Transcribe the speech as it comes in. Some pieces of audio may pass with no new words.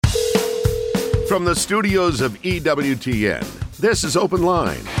From the studios of EWTN, this is Open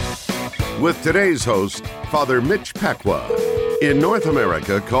Line. With today's host, Father Mitch Pacwa. In North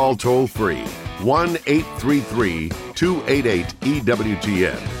America, call toll-free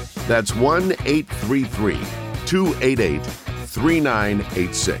 1-833-288-EWTN. That's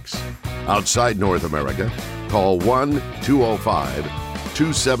 1-833-288-3986. Outside North America, call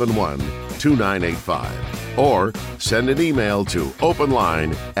 1-205-271-2985. Or send an email to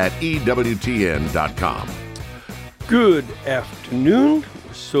openline@ewtn.com. Good afternoon.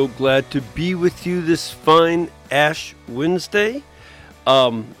 We're so glad to be with you this fine Ash Wednesday.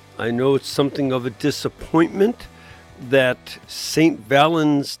 I know it's something of a disappointment that St.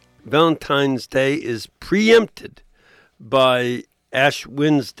 Valentine's Day is preempted by Ash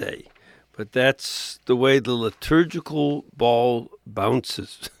Wednesday, but that's the way the liturgical ball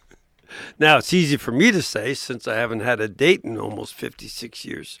bounces. Now, it's easy for me to say since I haven't had a date in almost 56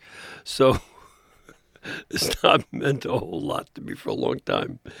 years. So it's not meant a whole lot to me for a long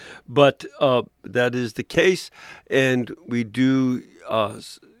time. But that is the case. And we do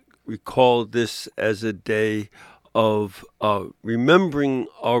recall this as a day of remembering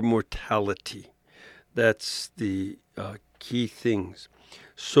our mortality. That's the key things.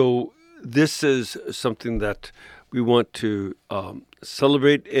 So this is something that we want to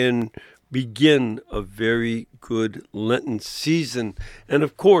celebrate and begin a very good Lenten season. And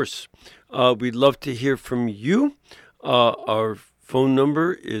of course, we'd love to hear from you. Our phone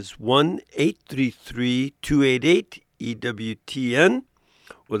number is 1-833-288-EWTN.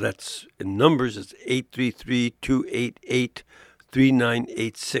 Well, that's in numbers. It's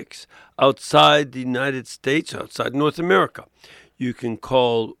 833-288-3986. Outside the United States, outside North America, you can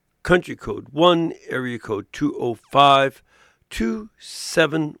call country code 1, area code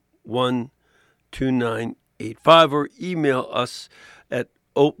 205-271-2985, or email us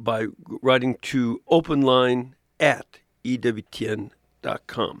by writing to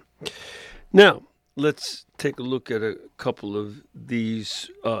openline@ewtn.com. Now, let's take a look at a couple of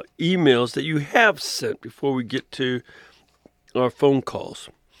these emails that you have sent before we get to our phone calls.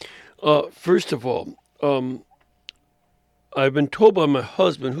 First of all, I've been told by my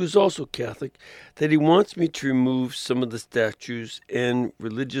husband, who's also Catholic, that he wants me to remove some of the statues and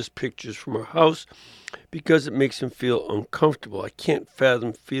religious pictures from our house because it makes him feel uncomfortable. I can't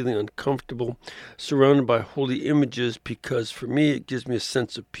fathom feeling uncomfortable surrounded by holy images because for me it gives me a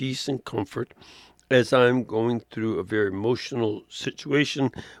sense of peace and comfort as I'm going through a very emotional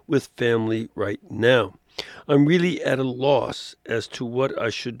situation with family right now. I'm really at a loss as to what I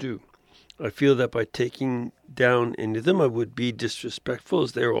should do. I feel that by taking down any of them, I would be disrespectful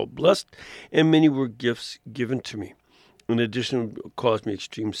as they're all blessed, and many were gifts given to me. In addition, it will cause me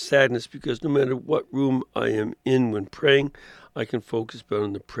extreme sadness because no matter what room I am in when praying, I can focus better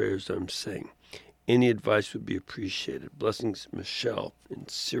on the prayers I'm saying. Any advice would be appreciated. Blessings, Michelle in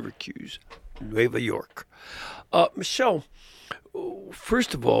Syracuse, Nueva York. Michelle,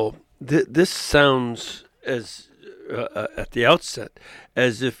 first of all, this sounds as at the outset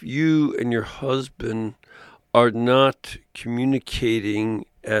as if you and your husband are not communicating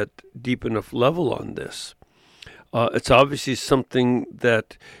at deep enough level on this. It's obviously something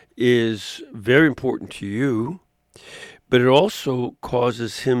that is very important to you, but it also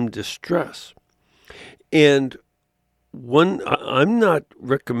causes him distress. And I'm not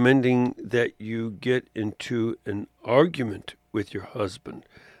recommending that you get into an argument with your husband.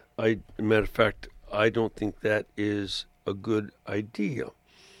 Matter of fact, I don't think that is a good idea,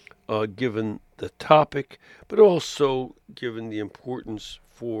 given the topic, but also given the importance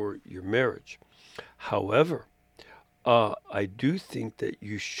for your marriage. However, I do think that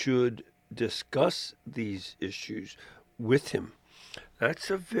you should discuss these issues with him. That's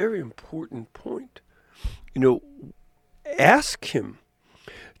a very important point. Ask him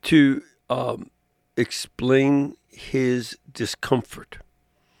to explain his discomfort.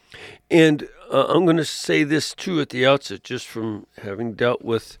 And I'm going to say this, too, at the outset, just from having dealt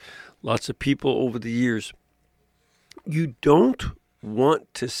with lots of people over the years. You don't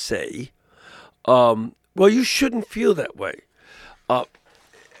want to say, well, you shouldn't feel that way.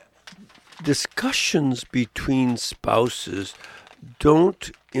 Discussions between spouses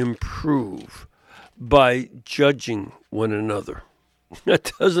don't improve by judging one another.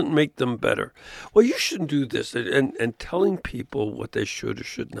 That doesn't make them better. Well, you shouldn't do this. And telling people what they should or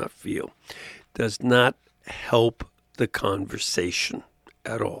should not feel does not help the conversation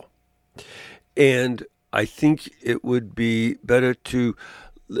at all. And I think it would be better to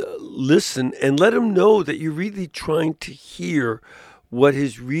listen and let him know that you're really trying to hear what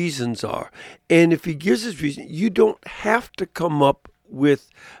his reasons are. And if he gives his reason, you don't have to come up with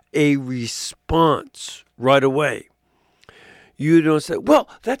a response right away. You don't say, well,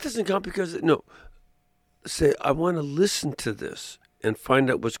 that doesn't count because, no. Say, I want to listen to this and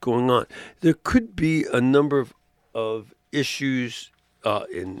find out what's going on. There could be a number of issues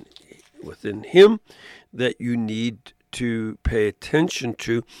within him that you need to pay attention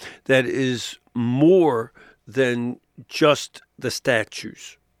to that is more than just the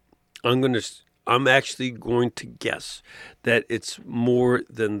statues. I'm actually going to guess that it's more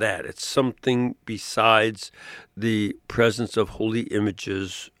than that. It's something besides the presence of holy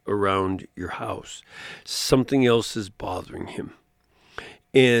images around your house. Something else is bothering him.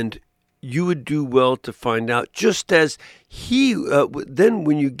 And you would do well to find out, just as he, then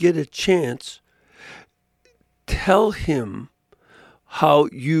when you get a chance, tell him how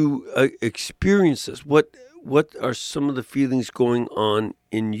you experience this. What are some of the feelings going on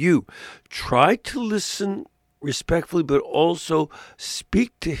in you? Try to listen respectfully, but also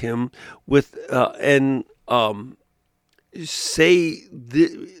speak to him with and say,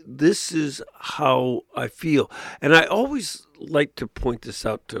 this is how I feel. And I always like to point this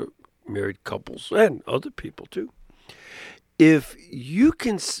out to married couples and other people too. If you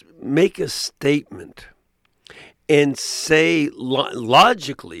can make a statement and say,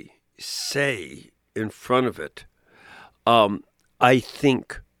 logically say in front of it, I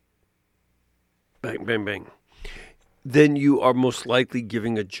think, bang, bang, bang, then you are most likely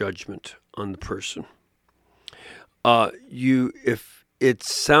giving a judgment on the person. If it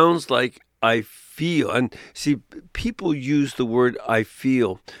sounds like I feel, and see, people use the word I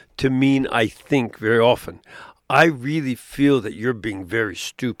feel to mean I think very often. I really feel that you're being very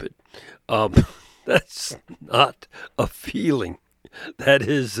stupid. That's not a feeling. That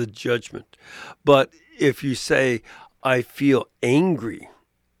is a judgment. But if you say, I feel angry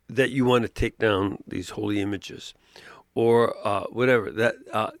that you want to take down these holy images, or whatever,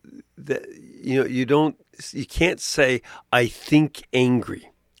 you can't say, I think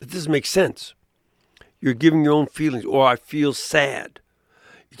angry. It doesn't make sense. You're giving your own feelings, or I feel sad.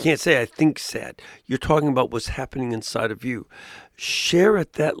 You can't say, I think sad. You're talking about what's happening inside of you. Share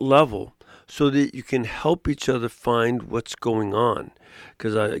at that level so that you can help each other find what's going on.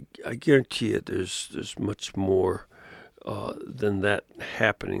 Because I guarantee you there's much more than that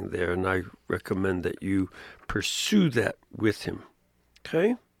happening there. And I recommend that you pursue that with him.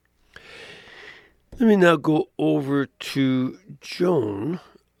 Okay? Let me now go over to Joan,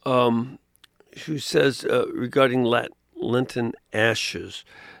 who says regarding Lenten ashes,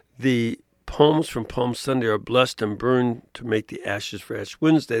 the palms from Palm Sunday are blessed and burned to make the ashes for Ash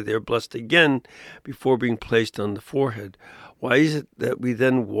Wednesday. They are blessed again before being placed on the forehead. Why is it that we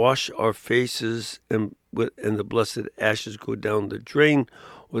then wash our faces and the blessed ashes go down the drain,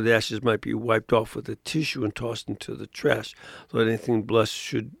 or the ashes might be wiped off with a tissue and tossed into the trash, so that anything blessed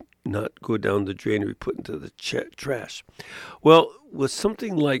should not go down the drain or be put into the trash? Well, with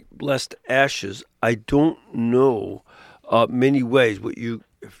something like blessed ashes, I don't know many ways.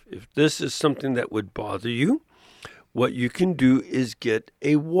 If this is something that would bother you, what you can do is get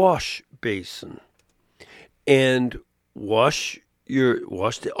a wash basin and wash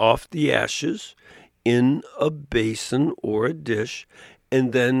off the ashes in a basin or a dish,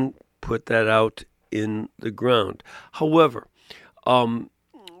 and then put that out in the ground. However,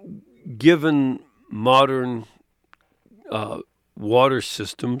 given modern water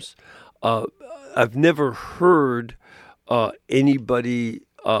systems, I've never heard anybody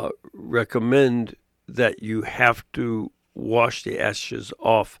recommend that you have to wash the ashes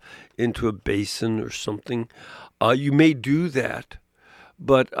off into a basin or something. You may do that,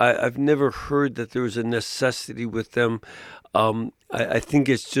 but I've never heard that there was a necessity with them. I think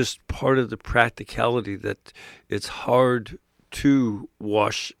it's just part of the practicality that it's hard to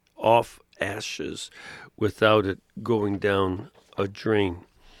wash off ashes without it going down a drain.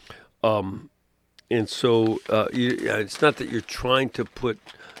 And so it's not that you're trying to put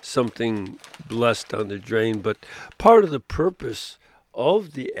something blessed down the drain, but part of the purpose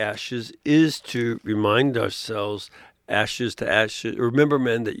of the ashes is to remind ourselves, ashes to ashes. Remember,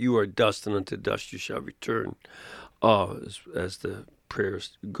 men, that you are dust, and unto dust you shall return, as the prayer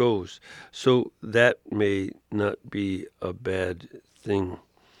goes. So that may not be a bad thing.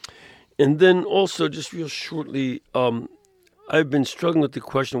 And then also, just real shortly, I've been struggling with the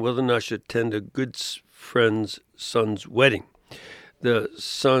question of whether or not I should attend a good friend's son's wedding. The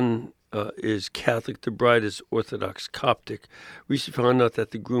son is Catholic. The bride is Orthodox Coptic. Recently found out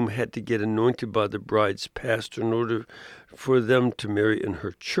that the groom had to get anointed by the bride's pastor in order for them to marry in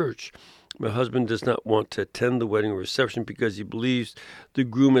her church. My husband does not want to attend the wedding or reception because he believes the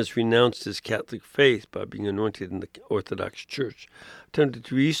groom has renounced his Catholic faith by being anointed in the Orthodox Church. I attempted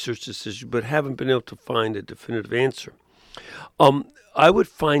to research this issue, but haven't been able to find a definitive answer. I would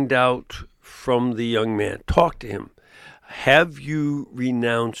find out from the young man. Talk to him. Have you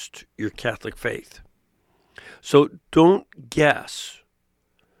renounced your Catholic faith? So don't guess.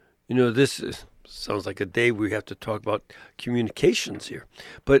 This sounds like a day we have to talk about communications here.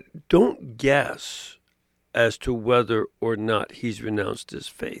 But don't guess as to whether or not he's renounced his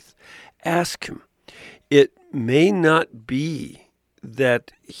faith. Ask him. It may not be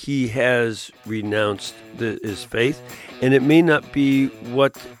that he has renounced his faith, and it may not be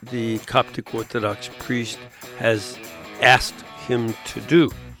what the Coptic Orthodox priest has asked him to do.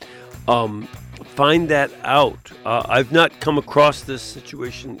 Find that out. I've not come across this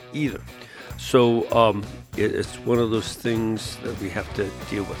situation either. So it's one of those things that we have to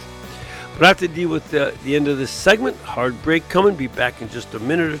deal with. But I have to deal with the end of this segment. Hard break coming. Be back in just a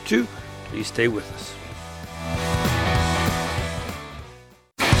minute or two. Please stay with us.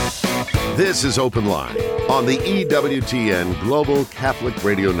 This is Open Line on the EWTN Global Catholic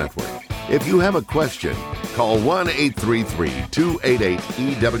Radio Network. If you have a question, call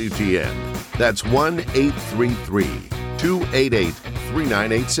 1-833-288-EWTN. That's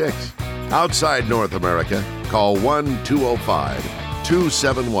 1-833-288-3986. Outside North America, call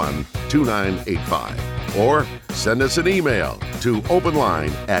 1-205-271-2985. Or send us an email to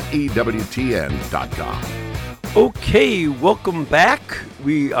openline@ewtn.com. Okay, welcome back.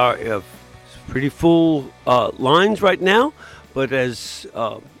 We are pretty full lines right now, but as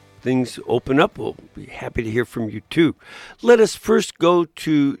things open up, we'll be happy to hear from you too. Let us first go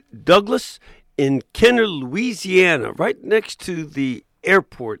to Douglas in Kenner, Louisiana, right next to the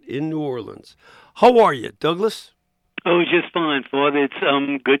airport in New Orleans. How are you, Douglas? Oh, just fine, Father. It's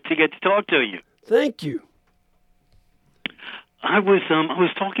good to get to talk to you. Thank you. I was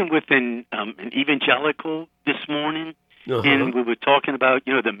talking with an evangelical this morning, and we were talking about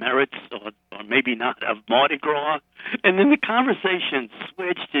the merits or maybe not of Mardi Gras, and then the conversation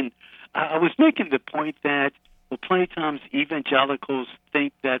switched, and I was making the point that plenty of times evangelicals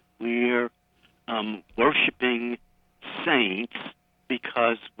think that we're worshiping saints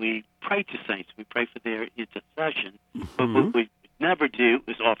because we pray to saints, we pray for their intercession, but what we never do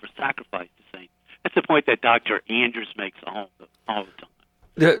is offer sacrifice to saints. That's the point that Dr. Andrews makes all the time.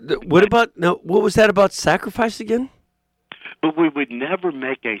 What was that about sacrifice again? But we would never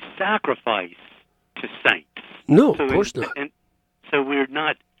make a sacrifice to saints. No, of course not. And so we're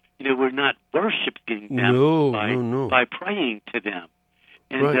not worshiping them by praying to them.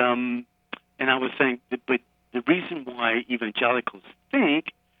 And right. And I was saying, but the reason why evangelicals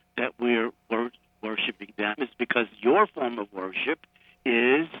think that we're worshiping them is because your form of worship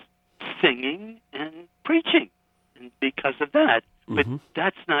is singing and preaching, and because of that. But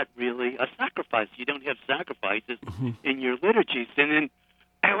that's not really a sacrifice. You don't have sacrifices in your liturgies. And then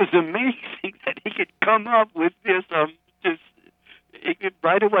it was amazing that he could come up with this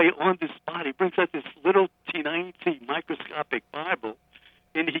right away on the spot. He brings out this little teeny microscopic Bible,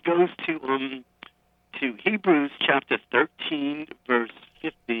 and he goes to Hebrews chapter 13, verse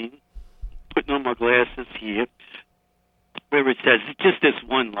 15. Putting on my glasses here, where it says just this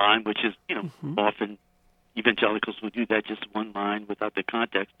one line, which is often evangelicals will do that, just one line without the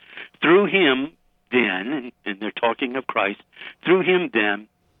context. Through him, then, and they're talking of Christ, through him, then,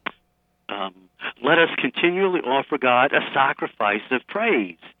 let us continually offer God a sacrifice of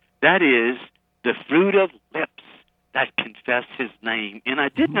praise. That is the fruit of lips that confess his name. And I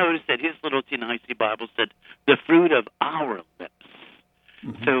did notice that his little T-N-I-C Bible said the fruit of our lips.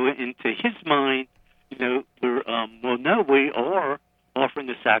 So into his mind, we are offering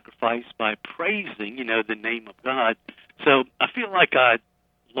the sacrifice by praising, the name of God. So I feel like I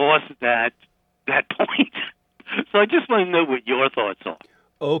lost that point. So I just want to know what your thoughts are.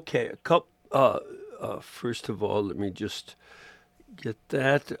 Okay, first of all, let me just get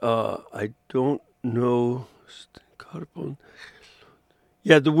that. I don't know.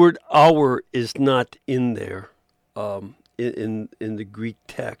 Yeah, the word "our" is not in there. In the Greek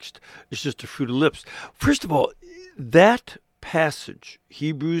text. It's just the fruit of lips. First of all, that passage,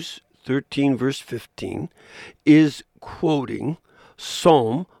 Hebrews 13, verse 15, is quoting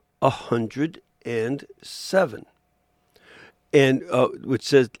Psalm 107, and which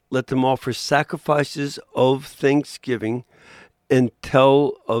says, "Let them offer sacrifices of thanksgiving and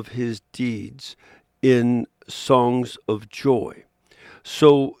tell of his deeds in songs of joy."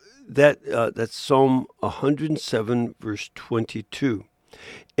 So that's Psalm 107, verse 22.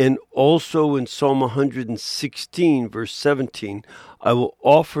 And also in Psalm 116, verse 17, I will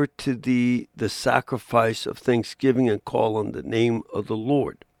offer to thee the sacrifice of thanksgiving and call on the name of the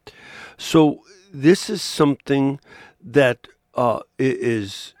Lord. So this is something that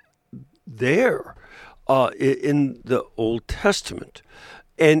is there in the Old Testament.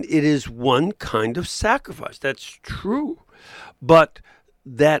 And it is one kind of sacrifice. That's true. But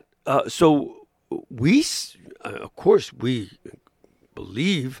that, so we, of course, we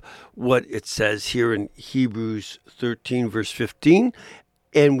believe what it says here in Hebrews 13, verse 15,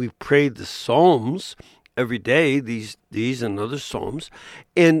 and we pray the Psalms every day, these and other Psalms,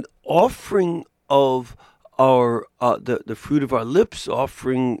 and offering of our the fruit of our lips,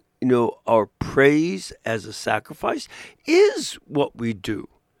 offering our praise as a sacrifice is what we do.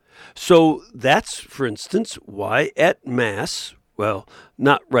 So that's, for instance, why at Mass, well,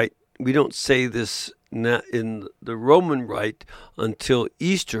 not right, we don't say this in the Roman rite until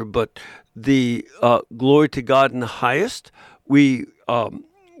Easter, but the glory to God in the highest, we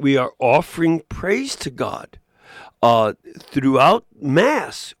are offering praise to God. Throughout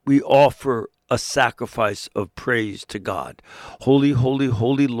Mass, we offer a sacrifice of praise to God. Holy, holy,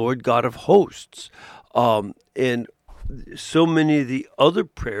 holy Lord God of hosts. And so many of the other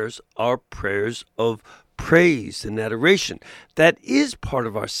prayers are prayers of praise and adoration. That is part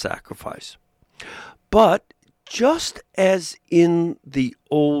of our sacrifice. But just as in the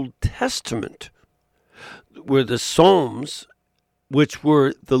Old Testament, where the Psalms, which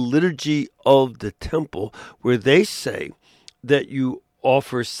were the liturgy of the temple, where they say that you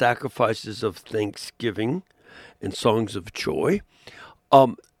offer sacrifices of thanksgiving and songs of joy,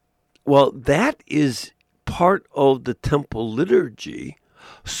 well, that is part of the temple liturgy.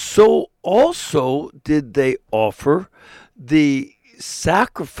 So also did they offer the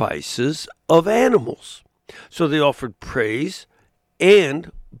sacrifices of animals. So they offered praise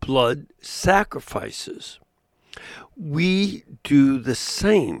and blood sacrifices. We do the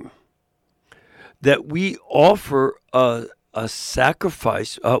same, that we offer a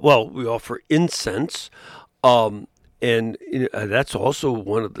sacrifice. We offer incense, and that's also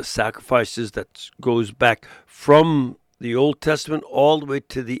one of the sacrifices that goes back from the Old Testament all the way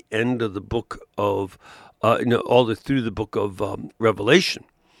to the end of the book of, all the way through the book of Revelation.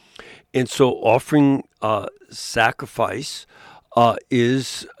 And so offering sacrifice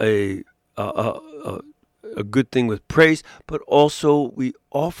is a good thing with praise, but also we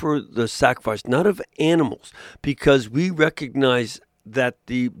offer the sacrifice not of animals, because we recognize that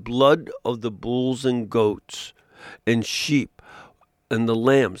the blood of the bulls and goats and sheep and the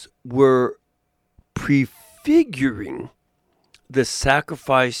lambs were prefiguring the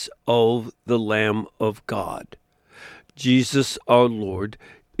sacrifice of the Lamb of God. Jesus, our Lord,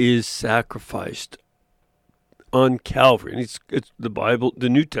 is sacrificed on Calvary. And it's the Bible, the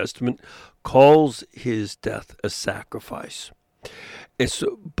New Testament, calls his death a sacrifice. And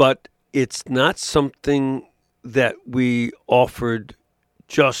so, but it's not something that we offered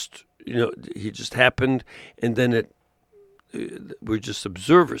just, he just happened, and then we're just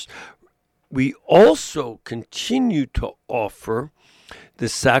observers. We also continue to offer the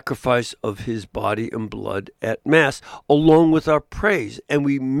sacrifice of his body and blood at Mass, along with our praise. And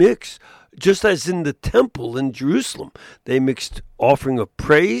we mix, just as in the temple in Jerusalem, they mixed offering of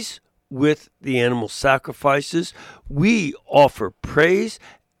praise with the animal sacrifices. We offer praise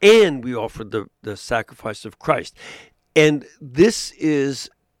and we offer the sacrifice of Christ. And this is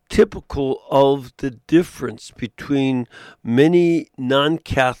typical of the difference between many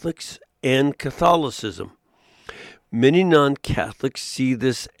non-Catholics and Catholicism. Many non-Catholics see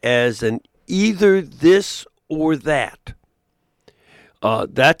this as an either this or that.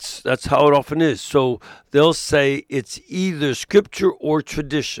 That's how it often is. So they'll say it's either scripture or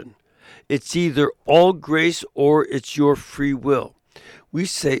tradition. It's either all grace or it's your free will. We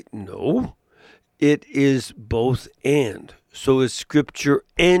say no, it is both and. So it's scripture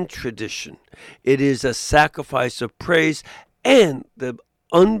and tradition. It is a sacrifice of praise and the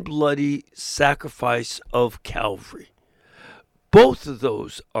unbloody sacrifice of Calvary. Both of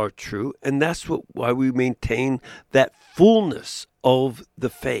those are true, and that's why we maintain that fullness of the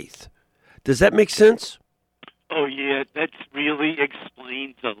faith. Does that make sense? Oh, yeah, that really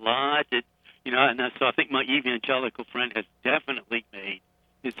explains a lot. So I think my evangelical friend has definitely made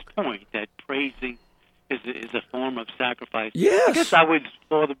his point that praising is a form of sacrifice. Yes. I guess I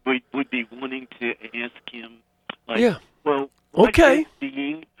would be wanting to ask him, what okay. is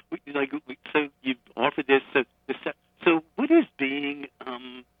being, so you offer this, so what is being,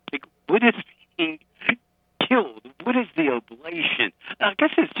 what is being killed? What is the oblation? I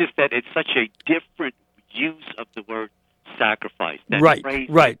guess it's just that it's such a different use of the word sacrifice. That Right, phrase.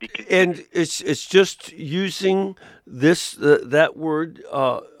 right. Because And it's just using this that word,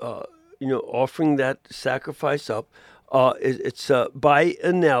 offering that sacrifice up. It's by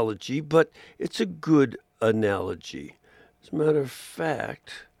analogy, but it's a good analogy. As a matter of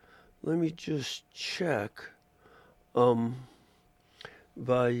fact, let me just check. Vayizbachu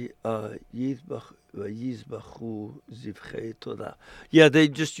zivchei todah. Yeah, they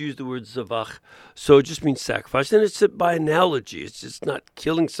just use the word zavach, so it just means sacrifice, and it's by analogy. It's just not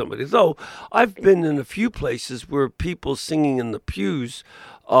killing somebody. Though I've been in a few places where people singing in the pews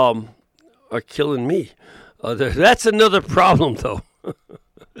are killing me. That's another problem, though.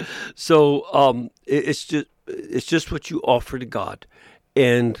 So it's just what you offer to God,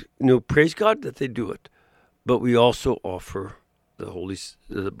 and praise God that they do it. But we also offer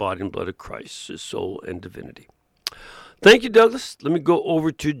the body and blood of Christ, his soul and divinity. Thank you, Douglas. Let me go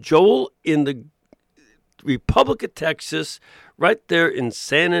over to Joel in the Republic of Texas, right there in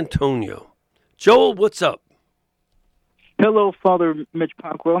San Antonio. Joel, what's up? Hello, Father Mitch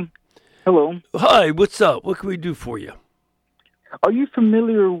Pacwa. Hello. Hi, what's up? What can we do for you? Are you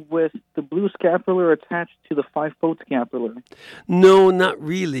familiar with the blue scapular attached to the five-fold scapular? No, not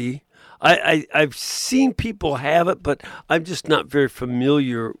really. I've seen people have it, but I'm just not very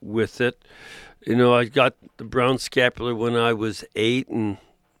familiar with it. I got the brown scapular when I was 8, and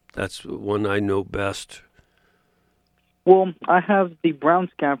that's the one I know best. Well, I have the brown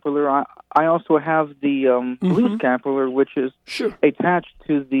scapular. I also have the blue scapular, which is attached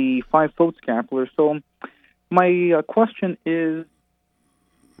to the five-fold scapular. So my question is,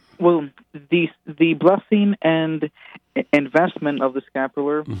 well, the blessing and investment of the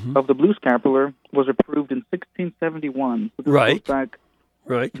scapular, of the blue scapular, was approved in 1671. So this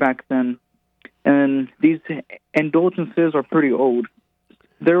goes back then. And these indulgences are pretty old.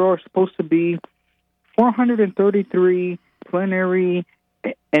 There are supposed to be 433 plenary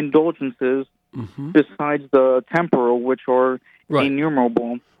indulgences besides the temporal, which are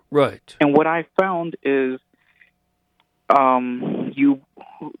innumerable. Right. And what I found is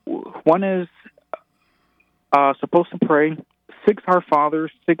one is supposed to pray 6 Our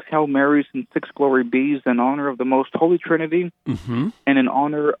Fathers, 6 Hail Marys, and 6 Glory Bees in honor of the Most Holy Trinity and in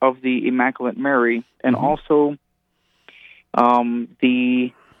honor of the Immaculate Mary. And also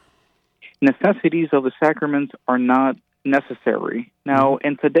the necessities of the sacraments are not necessary. Now,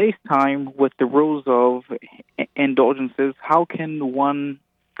 in today's time, with the rules of indulgences, how can one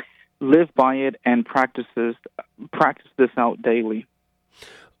live by it and practice this out daily?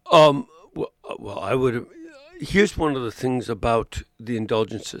 Well, I would. Here's one of the things about the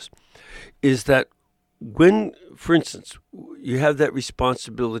indulgences, is that when, for instance, you have that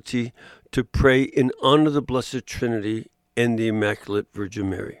responsibility to pray in honor of the Blessed Trinity and the Immaculate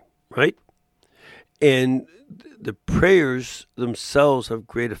Virgin Mary, right? And the prayers themselves have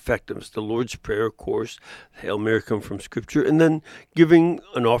great effectiveness. The Lord's Prayer, of course, Hail Mary come from Scripture, and then giving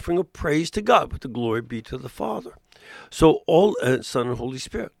an offering of praise to God, with the glory be to the Father. So all Son and Holy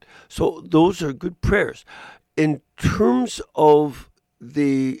Spirit. So those are good prayers. In terms of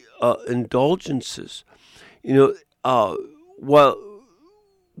the indulgences, while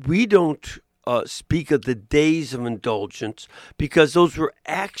we don't speak of the days of indulgence, because those were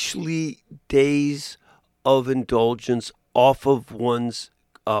actually days of indulgence off of one's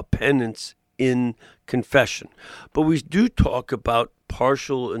penance in confession. But we do talk about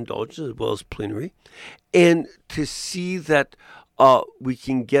partial indulgence as well as plenary, and to see that we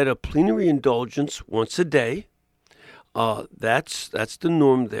can get a plenary indulgence once a day. That's the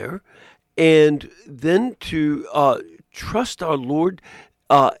norm there. And then to trust our Lord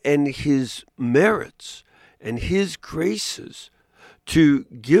and his merits and his graces to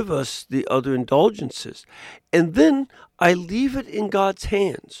give us the other indulgences. And then I leave it in God's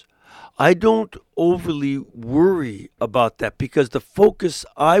hands. I don't overly worry about that, because the focus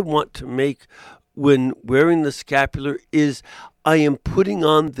I want to make when wearing the scapular is I am putting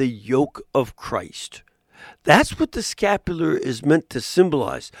on the yoke of Christ. That's what the scapular is meant to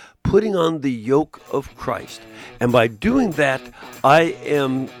symbolize, putting on the yoke of Christ. And by doing that, I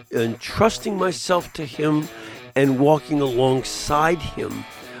am entrusting myself to him and walking alongside him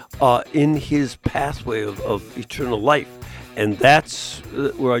in his pathway of eternal life. And that's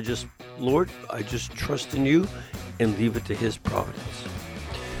where Lord, I just trust in you and leave it to his providence.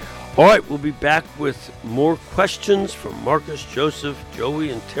 All right, we'll be back with more questions from Marcus, Joseph, Joey,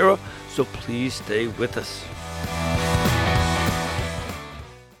 and Tara, so please stay with us.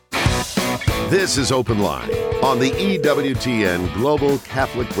 This is Open Line on the EWTN Global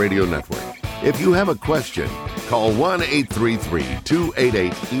Catholic Radio Network. If you have a question, call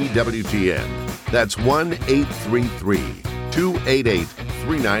 1-833-288-EWTN. That's 1-833-288-EWTN.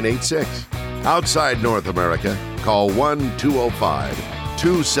 288-3986. Outside North America, call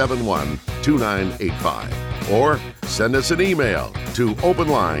 1-205-271-2985 or send us an email to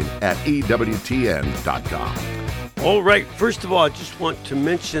openline@ewtn.com. All right, first of all, I just want to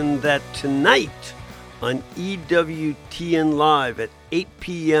mention that tonight on EWTN Live at 8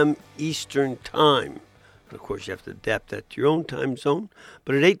 p.m. Eastern Time, and of course you have to adapt that to your own time zone,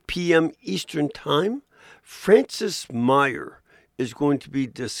 but at 8 p.m. Eastern Time, Francis Meyer is going to be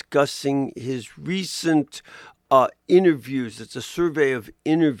discussing his recent interviews. It's a survey of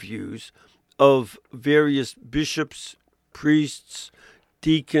interviews of various bishops, priests,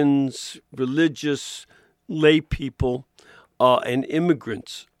 deacons, religious, lay people, and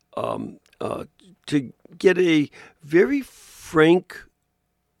immigrants to get a very frank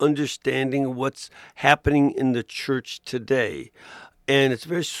understanding of what's happening in the church today. And it's a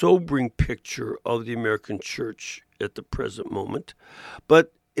very sobering picture of the American church at the present moment.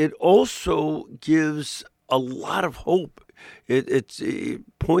 But it also gives a lot of hope. It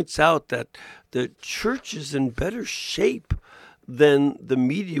points out that the church is in better shape than the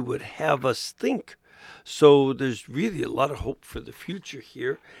media would have us think. So there's really a lot of hope for the future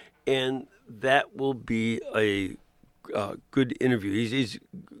here, and that will be a good interview. He's a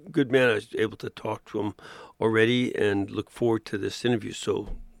good man. I was able to talk to him already and look forward to this interview.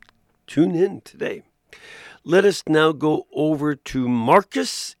 So tune in today. Let us now go over to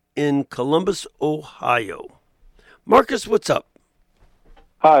Marcus in Columbus, Ohio. Marcus, what's up?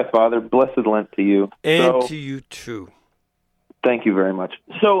 Hi, Father. Blessed Lent to you. And to you, too. Thank you very much.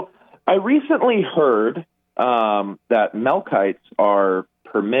 So I recently heard that Melkites are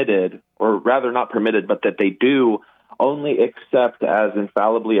permitted, or rather not permitted, but that they do only accept as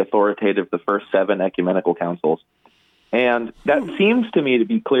infallibly authoritative the first 7 ecumenical councils. And that seems to me to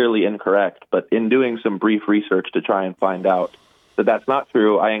be clearly incorrect, but in doing some brief research to try and find out that that's not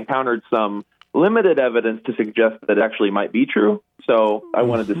true, I encountered some limited evidence to suggest that it actually might be true. So I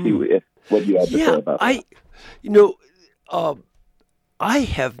wanted to see what you had to say about that. I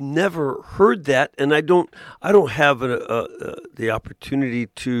have never heard that, and I don't have the opportunity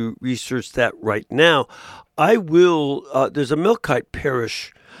to research that right now. I will. There's a Melkite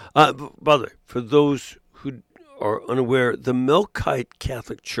parish. By the way, for those who are unaware, the Melkite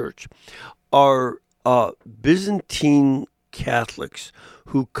Catholic Church are Byzantine Catholics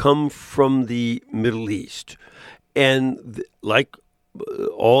who come from the Middle East, and like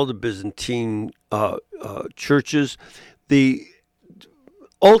all the Byzantine churches, the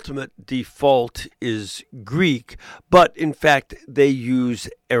ultimate default is Greek, but in fact they use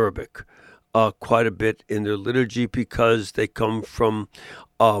Arabic quite a bit in their liturgy because they come from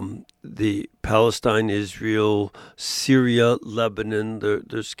the Palestine, Israel, Syria, Lebanon.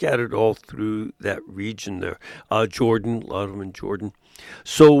 They're scattered all through that region there. Jordan, a lot of them in Jordan.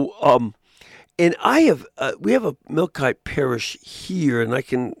 So, and we have a Melkite parish here, and I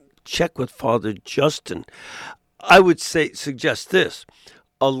can check with Father Justin. I would suggest this.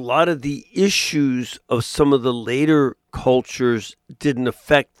 A lot of the issues of some of the later cultures didn't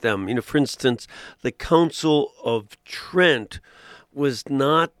affect them. For instance, the Council of Trent was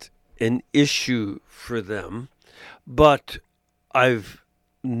not an issue for them, but I've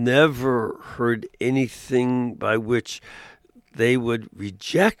never heard anything by which they would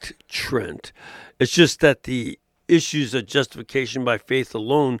reject Trent. It's just that the issues of justification by faith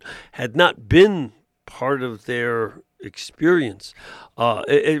alone had not been part of their experience.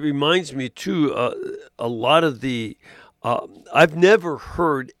 It reminds me, too, a lot of the... I've never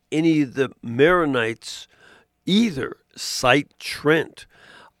heard any of the Maronites either cite Trent.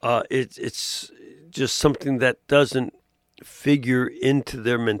 It's just something that doesn't figure into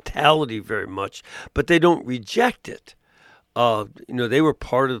their mentality very much, but they don't reject it. They were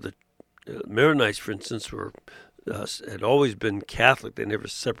part of the Maronites, for instance, had always been Catholic. They never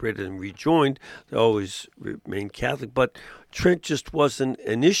separated and rejoined. They always remained Catholic. But Trent just wasn't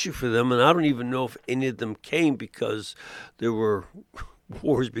an issue for them, and I don't even know if any of them came because there were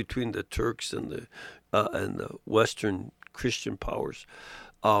wars between the Turks and the Western Christian powers.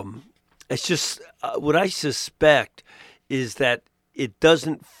 It's just what I suspect is that it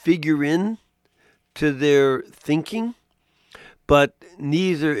doesn't figure in to their thinking. But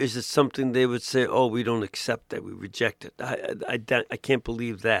neither is it something they would say, "Oh, we don't accept that; we reject it." I can't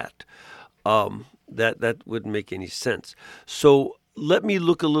believe that. That wouldn't make any sense. So let me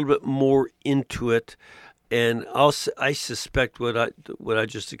look a little bit more into it, and I suspect what I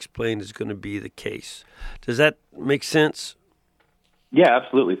just explained is going to be the case. Does that make sense? Yeah,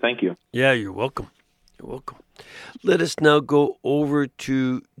 absolutely. Thank you. Yeah, you're welcome. You're welcome. Let us now go over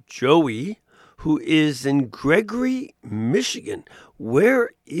to Joey, who is in Gregory, Michigan.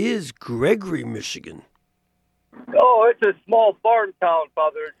 Where is Gregory, Michigan? Oh, it's a small farm town,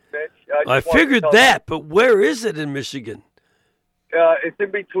 Father Mitch. I figured that, but where is it in Michigan? It's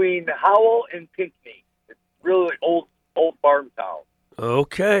in between Howell and Pinckney. It's really old farm town.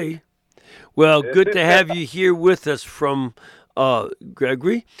 Okay. Well, good to have you here with us from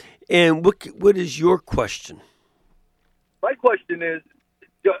Gregory. And what is your question? My question is,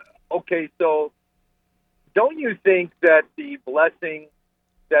 okay, so don't you think that the blessing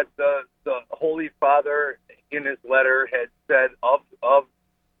that the Holy Father in his letter had said of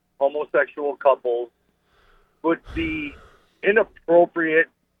homosexual couples would be inappropriate,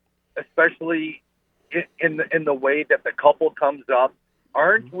 especially in the way that the couple comes up?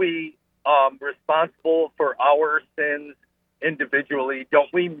 Aren't we responsible for our sins individually?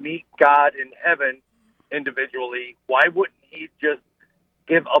 Don't we meet God in heaven individually? Why wouldn't he just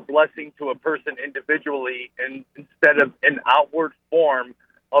give a blessing to a person individually and instead of an outward form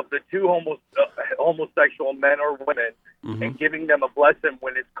of the two homosexual men or women, and giving them a blessing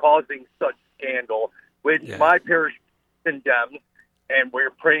when it's causing such scandal, which my parish condemns, and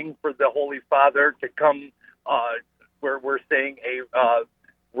we're praying for the Holy Father to come. We're saying a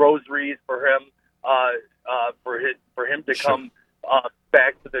rosaries for him, for him to come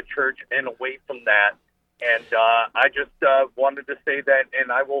back to the church and away from that. And I just wanted to say that,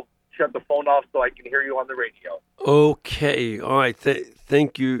 and I will shut the phone off so I can hear you on the radio. Okay. All right.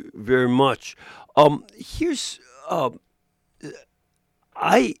 Thank you very much. Here's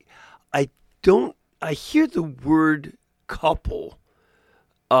I hear the word couple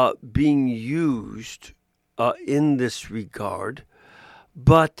being used in this regard,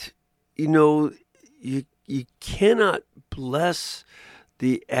 but you cannot bless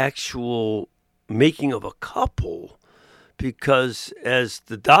the actual making of a couple, because as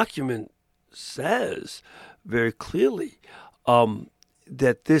the document says very clearly,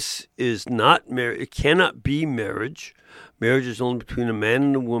 that this is not marriage. It cannot be marriage. Marriage is only between a man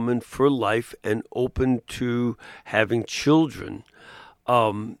and a woman for life and open to having children.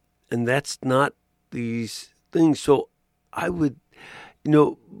 And that's not these things. So I would,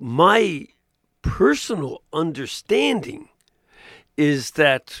 my personal understanding is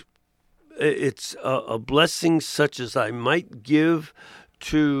that it's a blessing such as I might give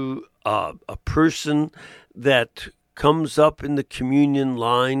to a person that comes up in the communion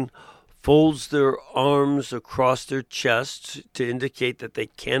line, folds their arms across their chests to indicate that they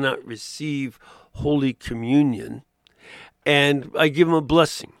cannot receive Holy Communion, and I give them a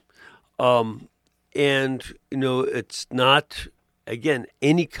blessing. It's not, again,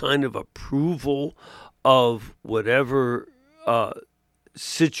 any kind of approval of whatever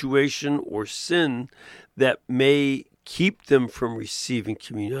situation or sin that may keep them from receiving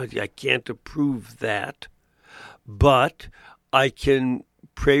communion. I can't approve that, but I can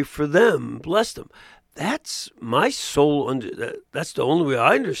pray for them, bless them. That's my soul. That's the only way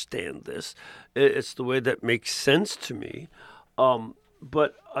I understand this. It's the way that makes sense to me.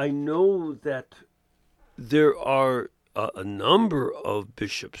 But I know that there are a number of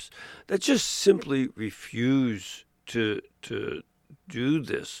bishops that just simply refuse to do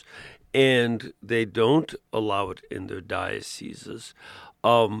this, and they don't allow it in their dioceses.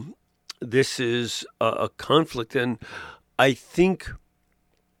 This is a conflict, and I think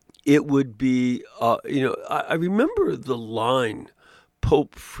it would be, I remember the line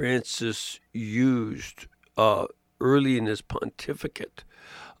Pope Francis used early in his pontificate,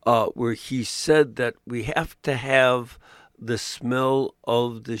 where he said that we have to have the smell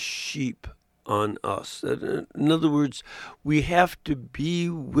of the sheep on us. In other words, we have to be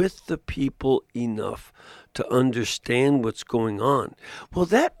with the people enough to understand what's going on. Well,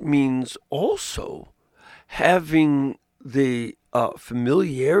 that means also having the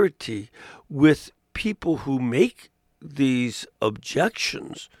familiarity with people who make these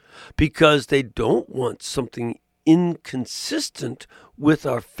objections because they don't want something inconsistent with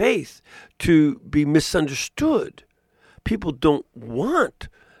our faith to be misunderstood. People don't want,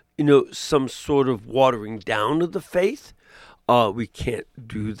 some sort of watering down of the faith. We can't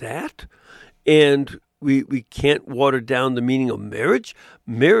do that. And we can't water down the meaning of marriage.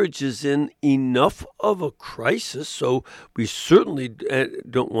 Marriage is in enough of a crisis, so we certainly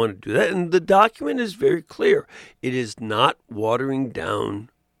don't want to do that. And the document is very clear. It is not watering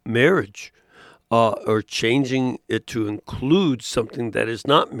down marriage or changing it to include something that is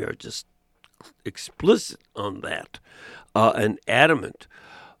not marriage. It's explicit on that and adamant.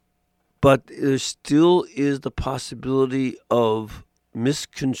 But there still is the possibility of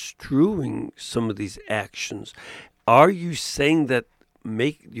misconstruing some of these actions. Are you saying that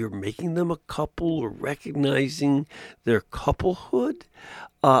you're making them a couple or recognizing their couplehood.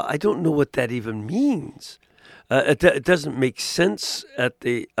 I don't know what that even means. It doesn't make sense at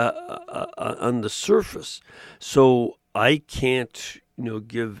the on the surface. So I can't,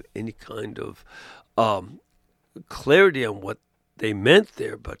 give any kind of clarity on what they meant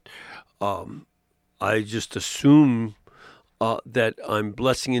there. But I just assume that I'm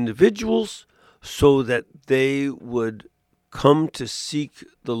blessing individuals so that they would come to seek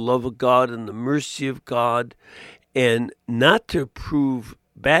the love of God and the mercy of God, and not to prove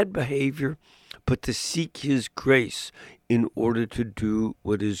bad behavior, but to seek His grace in order to do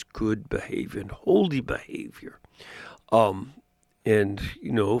what is good behavior and holy behavior. And,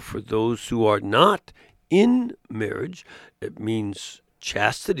 for those who are not in marriage, it means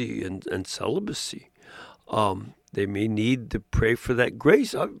chastity and celibacy. They may need to pray for that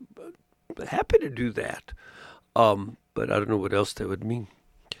grace. I'm happy to do that. But I don't know what else that would mean.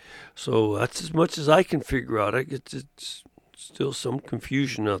 So that's as much as I can figure out. It's still some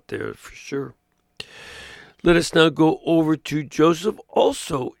confusion out there for sure. Let us now go over to Joseph,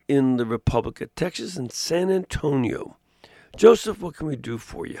 also in the Republic of Texas in San Antonio. Joseph, what can we do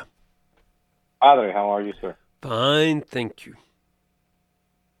for you? Father, how are you, sir? Fine, thank you.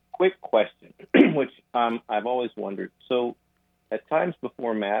 Quick question, which I've always wondered. So, at times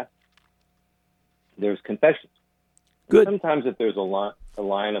before Mass, there's confessions. Good. Sometimes if there's a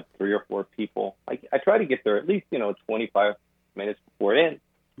line of 3 or 4 people, I try to get there at least 25 minutes before it ends.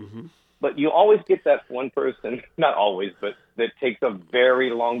 Mm-hmm. But you always get that one person, not always, but that takes a very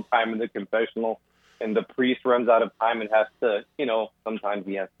long time in the confessional, and the priest runs out of time and has to, sometimes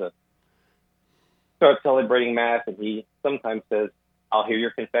he has to start celebrating Mass, and he sometimes says, I'll hear your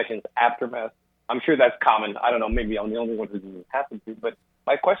confessions after Mass. I'm sure that's common. I don't know, maybe I'm the only one who this has happened to. But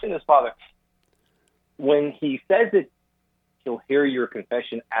my question is, Father, when he says that he'll hear your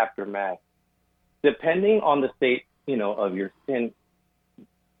confession after Mass, depending on the state, of your sin,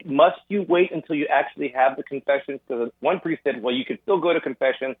 must you wait until you actually have the confession? Because one priest said, well, you can still go to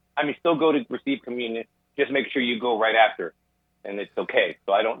confession. Still go to receive communion. Just make sure you go right after, and it's okay.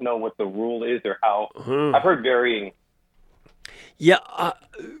 So I don't know what the rule is or how. I've heard varying. Yeah,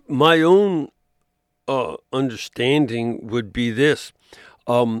 my own understanding would be this.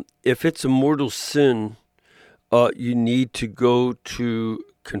 If it's a mortal sin, you need to go to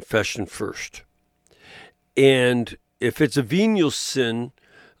confession first. And if it's a venial sin,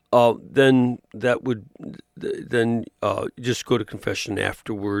 then just go to confession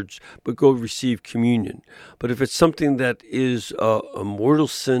afterwards, but go receive communion. But if it's something that is a mortal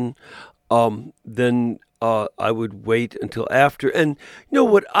sin, then I would wait until after. And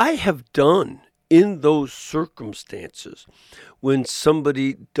what I have done in those circumstances, when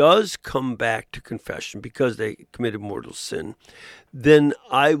somebody does come back to confession because they committed mortal sin, then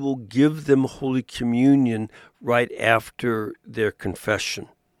I will give them Holy Communion right after their confession.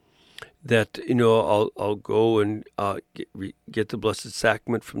 That, I'll go and get the Blessed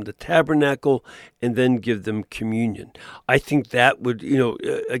Sacrament from the tabernacle and then give them communion. I think that would,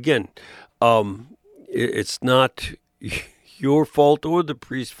 again, it's not your fault or the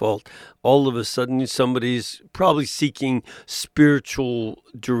priest's fault. All of a sudden, somebody's probably seeking spiritual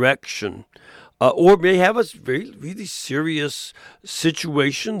direction, or may have a very, really serious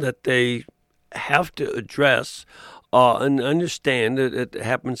situation that they have to address. And understand that it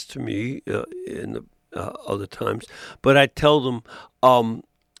happens to me in the other times. But I tell them,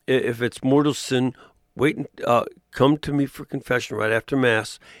 if it's mortal sin, wait and come to me for confession right after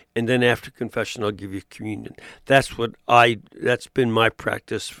Mass, and then after confession, I'll give you communion. That's been my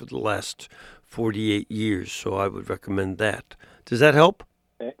practice for the last 48 years, so I would recommend that. Does that help?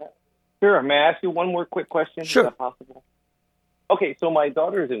 Sure. May I ask you one more quick question? Sure. Is that possible? Okay, so my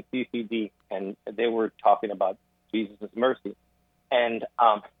daughter's in CCD, and they were talking about Jesus' mercy. And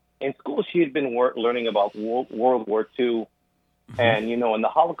in school, she had been learning about World War II and, in the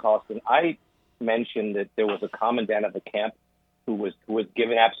Holocaust. And I mentioned that there was a commandant of the camp who was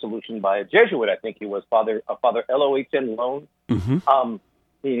given absolution by a Jesuit. I think he was Father L.O.H.N. Lone. Mm-hmm.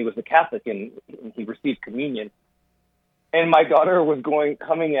 He was a Catholic, and he received communion. And my daughter was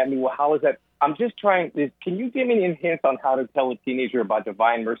coming at me, well, how is that? I'm just trying, can you give me any hints on how to tell a teenager about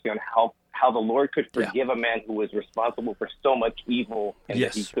divine mercy, on how the Lord could forgive a man who was responsible for so much evil and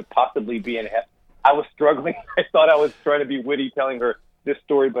that he could possibly be in heaven? I was struggling. I thought I was trying to be witty telling her this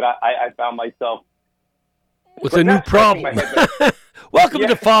story, but I found myself with a new problem. Welcome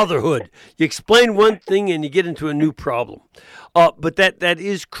to fatherhood. You explain one thing and you get into a new problem. But that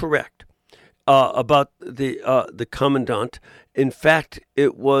is correct about the commandant. In fact,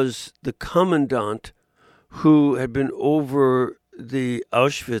 it was the commandant who had been over the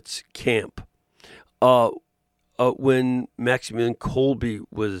Auschwitz camp when Maximilian Kolbe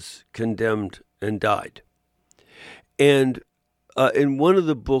was condemned and died. And in one of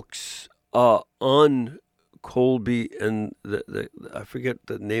the books on Kolbe, and I forget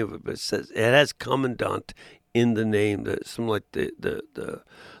the name of it, but it says it has commandant in the name, something like the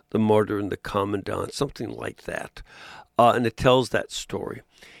martyr and the commandant, something like that, and it tells that story.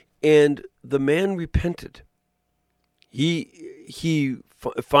 And the man repented. He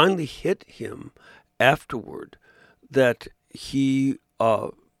finally hit him afterward that he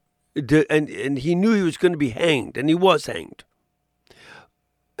did, and he knew he was going to be hanged, and he was hanged.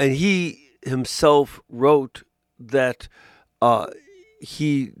 And he himself wrote that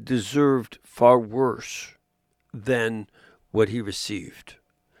he deserved far worse than what he received,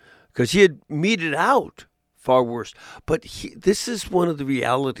 because he had meted out far worse. But this is one of the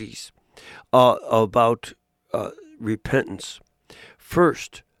realities about repentance.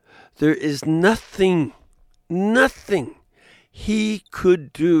 First, there is nothing he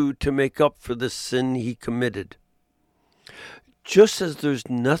could do to make up for the sin he committed. Just as there's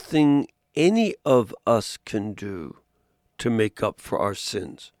nothing any of us can do to make up for our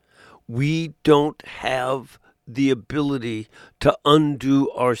sins. We don't have the ability to undo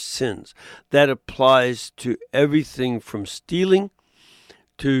our sins. That applies to everything from stealing,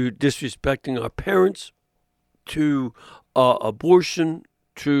 to disrespecting our parents, to abortion,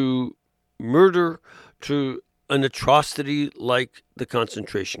 to murder, to an atrocity like the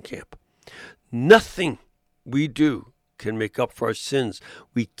concentration camp. Nothing we do can make up for our sins.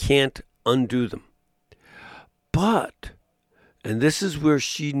 We can't undo them. But, and this is where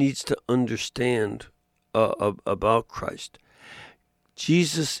she needs to understand about Christ,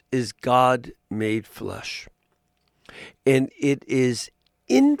 Jesus is God made flesh. And it is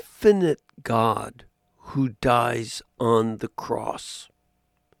infinite God who dies on the cross.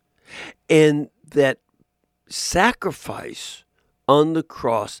 And that sacrifice on the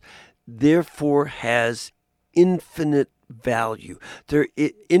cross therefore has infinite value.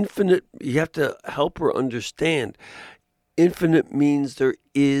 Infinite, you have to help her understand. Infinite means there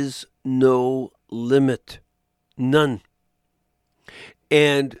is no limit. None.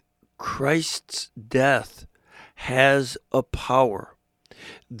 And Christ's death has a power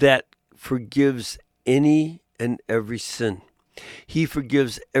that forgives any and every sin. He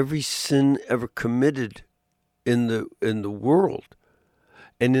forgives every sin ever committed in the world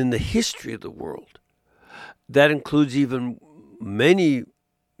and in the history of the world. That includes even many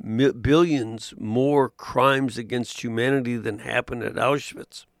billions more crimes against humanity than happened at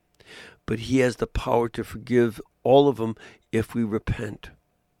Auschwitz. But he has the power to forgive all of them if we repent.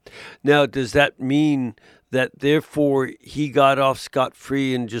 Now, does that mean that therefore he got off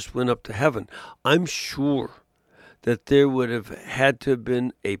scot-free and just went up to heaven? I'm sure that there would have had to have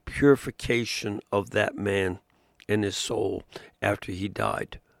been a purification of that man and his soul after he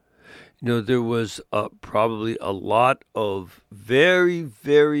died. You know, there was probably a lot of very,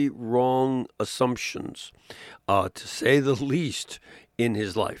 very wrong assumptions, to say the least, in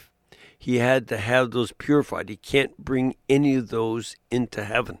his life. He had to have those purified. He can't bring any of those into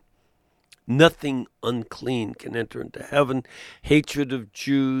heaven. Nothing unclean can enter into heaven. Hatred of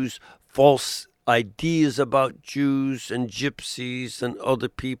Jews, false ideas about Jews and gypsies and other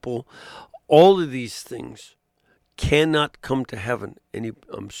people, all of these things cannot come to heaven. And he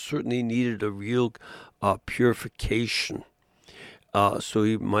certainly needed a real purification. So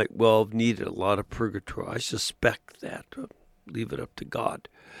he might well have needed a lot of purgatory. I suspect that. Leave it up to God.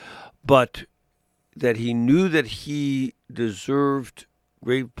 But that he knew that he deserved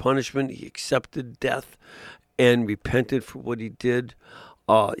grave punishment. He accepted death and repented for what he did.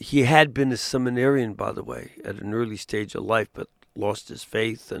 He had been a seminarian, by the way, at an early stage of life, but lost his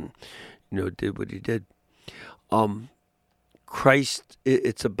faith and, did what he did. Christ,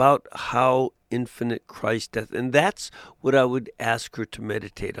 it's about how infinite Christ's death, and that's what I would ask her to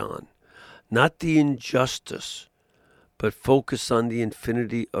meditate on. Not the injustice, but focus on the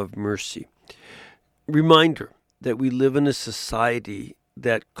infinity of mercy. Reminder that we live in a society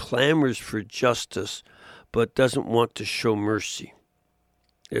that clamors for justice, but doesn't want to show mercy.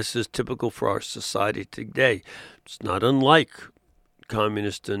 This is typical for our society today. It's not unlike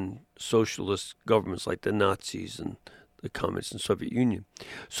communist and socialist governments like the Nazis and the communists in the Soviet Union.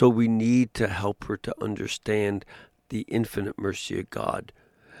 So we need to help her to understand the infinite mercy of God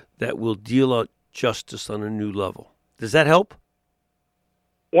that will deal out justice on a new level. Does that help?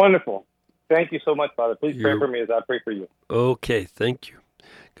 Wonderful. Thank you so much, Father. Please pray for me as I pray for you. Okay, thank you.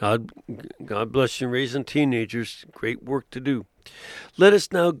 God bless you raising teenagers. Great work to do. Let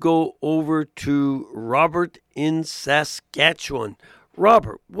us now go over to Robert in Saskatchewan.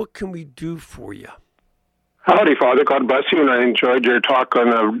 Robert, what can we do for you? Howdy, Father. God bless you, and I enjoyed your talk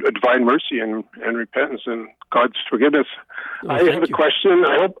on divine mercy and repentance and God's forgiveness. I have a question.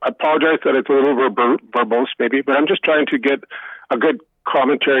 I apologize that it's a little verbose, maybe, but I'm just trying to get a good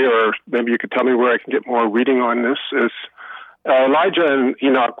commentary, or maybe you could tell me where I can get more reading on this. Is Elijah and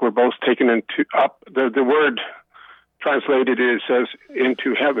Enoch were both taken up. The word translated says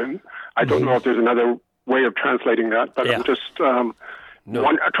into heaven. I don't know if there's another way of translating that, but I'm just trying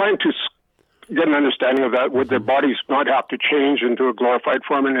to get an understanding of that. Would their bodies not have to change into a glorified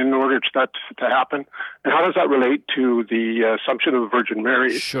form in order for that to happen? And how does that relate to the Assumption of the Virgin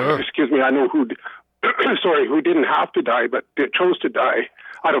Mary? Sure. Excuse me, I know who didn't have to die, but chose to die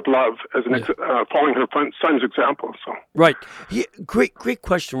out of love, as following her son's example. So right, great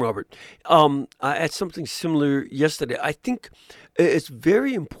question, Robert. I had something similar yesterday. I think it's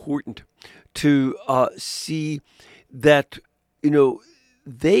very important to see that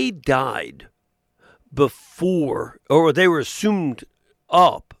they died before, or they were assumed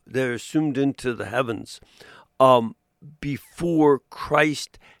up. They're assumed into the heavens before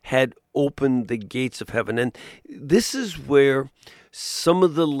Christ had opened the gates of heaven, and this is where some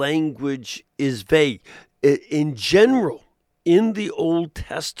of the language is vague. In general, in the Old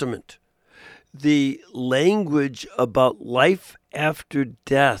Testament, the language about life after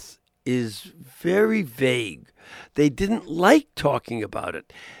death is very vague. They didn't like talking about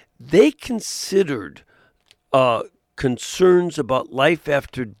it. They considered concerns about life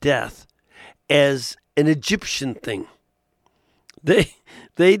after death as an Egyptian thing.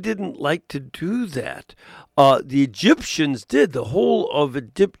 They didn't like to do that. The Egyptians did. The whole of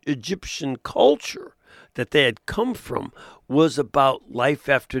Egyptian culture that they had come from was about life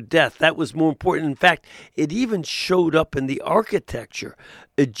after death. That was more important. In fact, it even showed up in the architecture.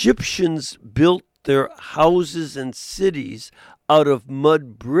 Egyptians built their houses and cities out of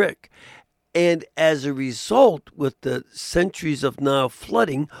mud brick. And as a result, with the centuries of Nile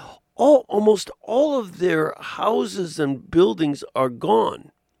flooding, almost all of their houses and buildings are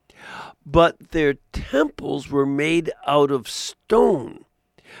gone. But their temples were made out of stone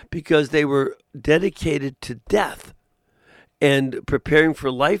because they were dedicated to death and preparing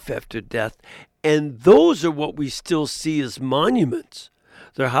for life after death. And those are what we still see as monuments.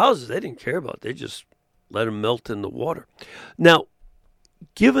 Their houses, they didn't care about. They just let them melt in the water. Now,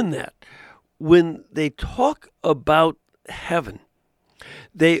 given that, when they talk about heaven,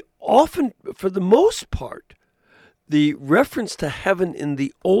 they often, for the most part, the reference to heaven in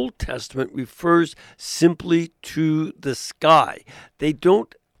the Old Testament refers simply to the sky. They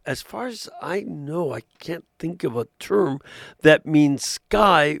don't, as far as I know, I can't think of a term that means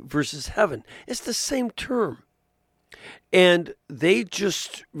sky versus heaven. It's the same term. And they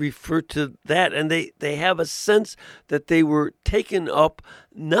just refer to that, and they have a sense that they were taken up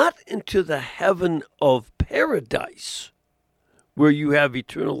not into the heaven of paradise, where you have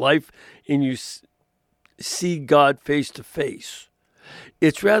eternal life and you see God face to face.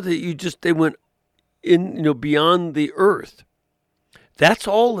 It's rather they went in, beyond the earth. That's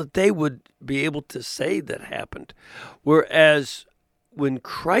all that they would be able to say that happened. Whereas when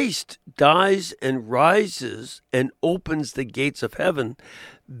Christ dies and rises and opens the gates of heaven,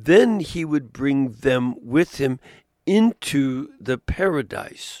 then he would bring them with him into the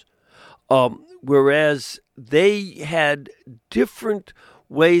paradise. Whereas they had different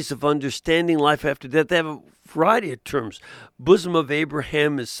ways of understanding life after death. They have a variety of terms. Bosom of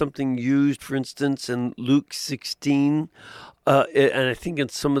Abraham is something used, for instance, in Luke 16. And I think in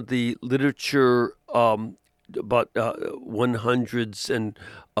some of the literature about 100s and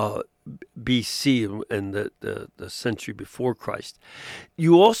BC and the century before Christ.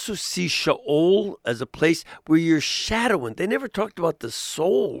 You also see Sheol as a place where your shadow went. They never talked about the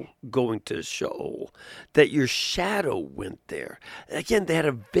soul going to Sheol, that your shadow went there. Again, they had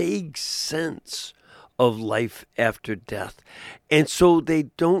a vague sense of life after death. And so they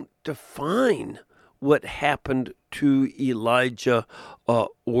don't define what happened to Elijah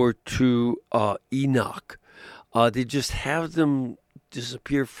or to Enoch. They just have them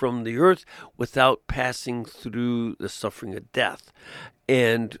disappear from the earth without passing through the suffering of death.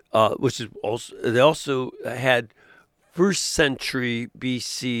 And which is also, they also had first century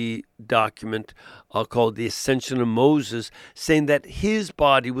BC document called the Ascension of Moses, saying that his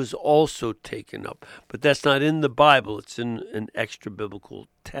body was also taken up. But that's not in the Bible. It's in an extra biblical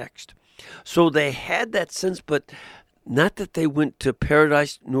text. So they had that sense, but not that they went to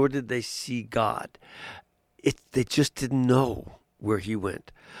paradise, nor did they see God. They just didn't know where he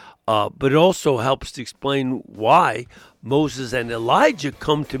went. But it also helps to explain why Moses and Elijah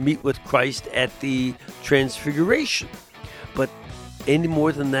come to meet with Christ at the Transfiguration. But any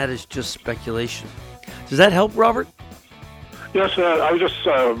more than that is just speculation. Does that help, Robert? Yes, I just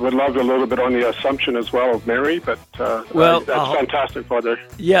would love a little bit on the Assumption as well of Mary, but that's fantastic, Father.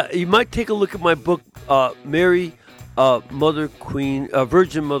 Yeah, you might take a look at my book, Mary, Mother, Queen,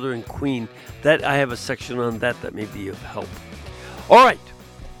 Virgin Mother and Queen. That I have a section on that may be of help. All right.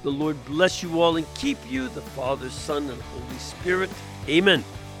 The Lord bless you all and keep you, the Father, Son, and Holy Spirit. Amen.